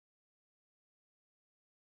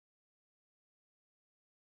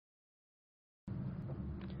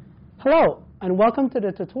Hello, and welcome to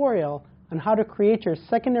the tutorial on how to create your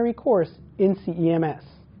secondary course in CEMS.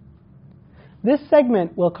 This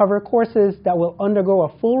segment will cover courses that will undergo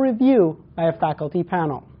a full review by a faculty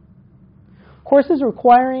panel. Courses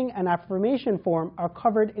requiring an affirmation form are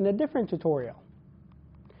covered in a different tutorial.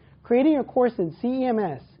 Creating a course in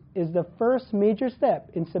CEMS is the first major step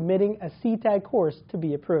in submitting a CTAG course to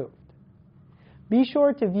be approved. Be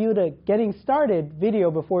sure to view the Getting Started video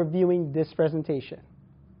before viewing this presentation.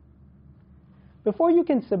 Before you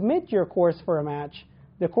can submit your course for a match,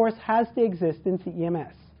 the course has to exist in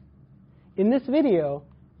CEMS. In this video,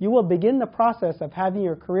 you will begin the process of having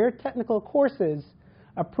your career technical courses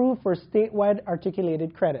approved for statewide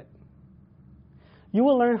articulated credit. You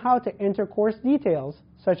will learn how to enter course details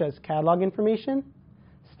such as catalog information,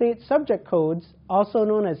 state subject codes, also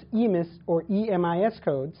known as EMIS or EMIS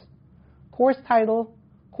codes, course title,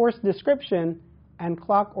 course description, and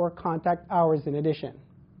clock or contact hours in addition.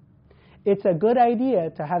 It's a good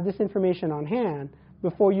idea to have this information on hand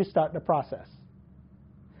before you start the process.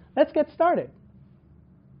 Let's get started.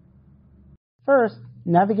 First,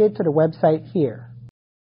 navigate to the website here.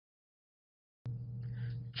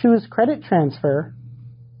 Choose Credit Transfer,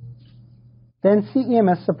 then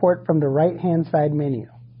CEMS Support from the right-hand side menu.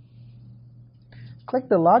 Click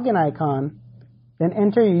the login icon, then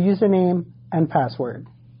enter your username and password.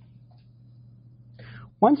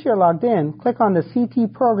 Once you're logged in, click on the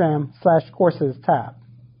CT Program/Courses tab.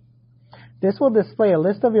 This will display a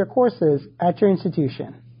list of your courses at your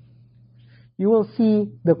institution. You will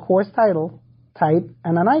see the course title, type,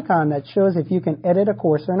 and an icon that shows if you can edit a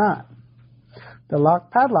course or not. The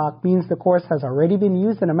lock padlock means the course has already been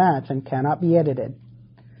used in a match and cannot be edited.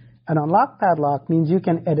 An unlock padlock means you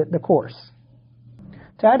can edit the course.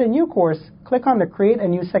 To add a new course, click on the Create a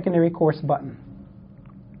New Secondary Course button.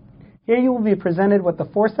 Here you will be presented with the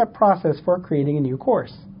four-step process for creating a new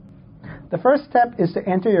course. The first step is to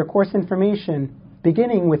enter your course information,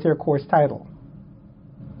 beginning with your course title.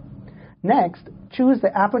 Next, choose the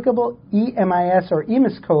applicable EMIS or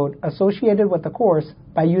EMIS code associated with the course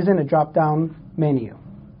by using the drop-down menu.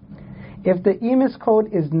 If the EMIS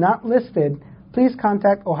code is not listed, please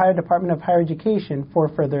contact Ohio Department of Higher Education for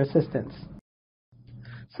further assistance.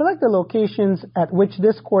 Select the locations at which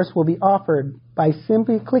this course will be offered by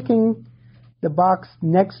simply clicking the box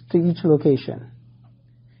next to each location.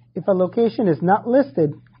 If a location is not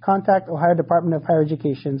listed, contact Ohio Department of Higher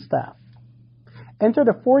Education staff. Enter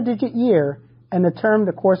the 4-digit year and the term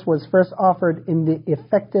the course was first offered in the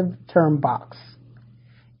effective term box.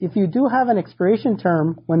 If you do have an expiration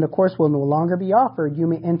term when the course will no longer be offered, you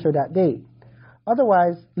may enter that date.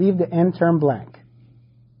 Otherwise, leave the end term blank.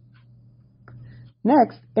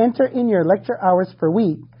 Next, enter in your lecture hours per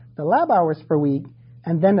week, the lab hours per week,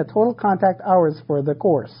 and then the total contact hours for the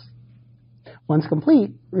course. Once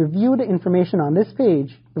complete, review the information on this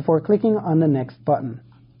page before clicking on the next button.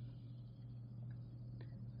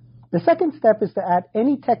 The second step is to add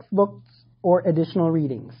any textbooks or additional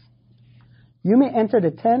readings. You may enter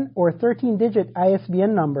the 10 or 13-digit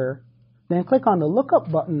ISBN number, then click on the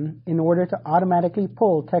Lookup button in order to automatically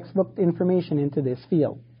pull textbook information into this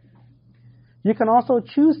field. You can also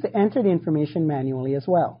choose to enter the information manually as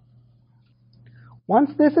well.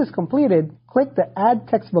 Once this is completed, click the Add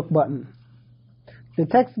Textbook button. The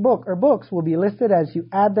textbook or books will be listed as you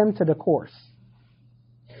add them to the course.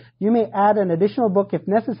 You may add an additional book if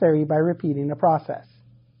necessary by repeating the process.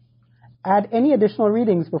 Add any additional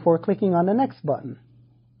readings before clicking on the next button.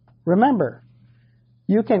 Remember,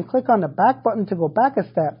 you can click on the back button to go back a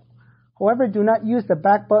step. However, do not use the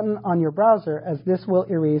back button on your browser as this will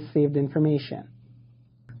erase saved information.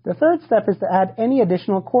 The third step is to add any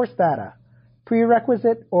additional course data,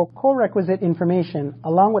 prerequisite or co-requisite information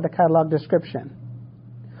along with the catalog description.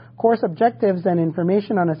 Course objectives and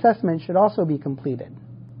information on assessment should also be completed.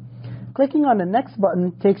 Clicking on the next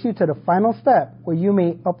button takes you to the final step where you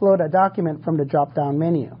may upload a document from the drop-down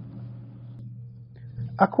menu.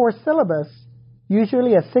 A course syllabus,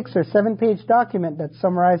 usually a 6 or 7-page document that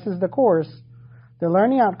summarizes the course, the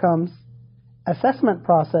learning outcomes, assessment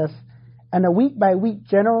process, and a week-by-week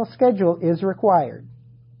general schedule is required.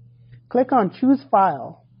 Click on Choose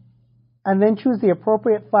File, and then choose the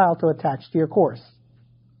appropriate file to attach to your course.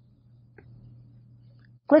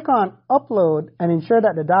 Click on Upload and ensure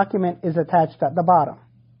that the document is attached at the bottom.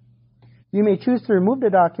 You may choose to remove the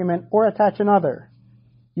document or attach another.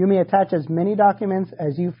 You may attach as many documents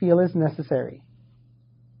as you feel is necessary.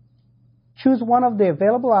 Choose one of the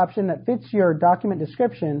available options that fits your document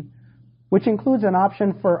description, which includes an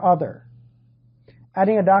option for Other.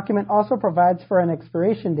 Adding a document also provides for an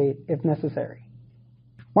expiration date if necessary.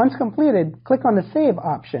 Once completed, click on the Save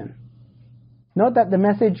option. Note that the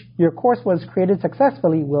message, "Your course was created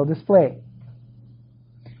successfully," will display.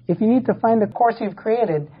 If you need to find the course you've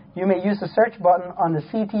created, you may use the search button on the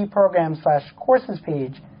CT Program/Courses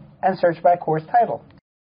page and search by course title.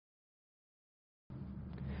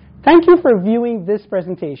 Thank you for viewing this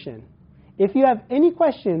presentation. If you have any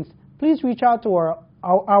questions, please reach out to our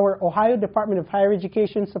Ohio Department of Higher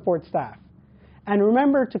Education support staff. And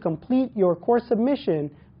remember to complete your course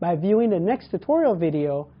submission by viewing the next tutorial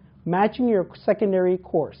video, Matching Your Secondary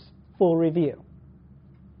Course, Full Review.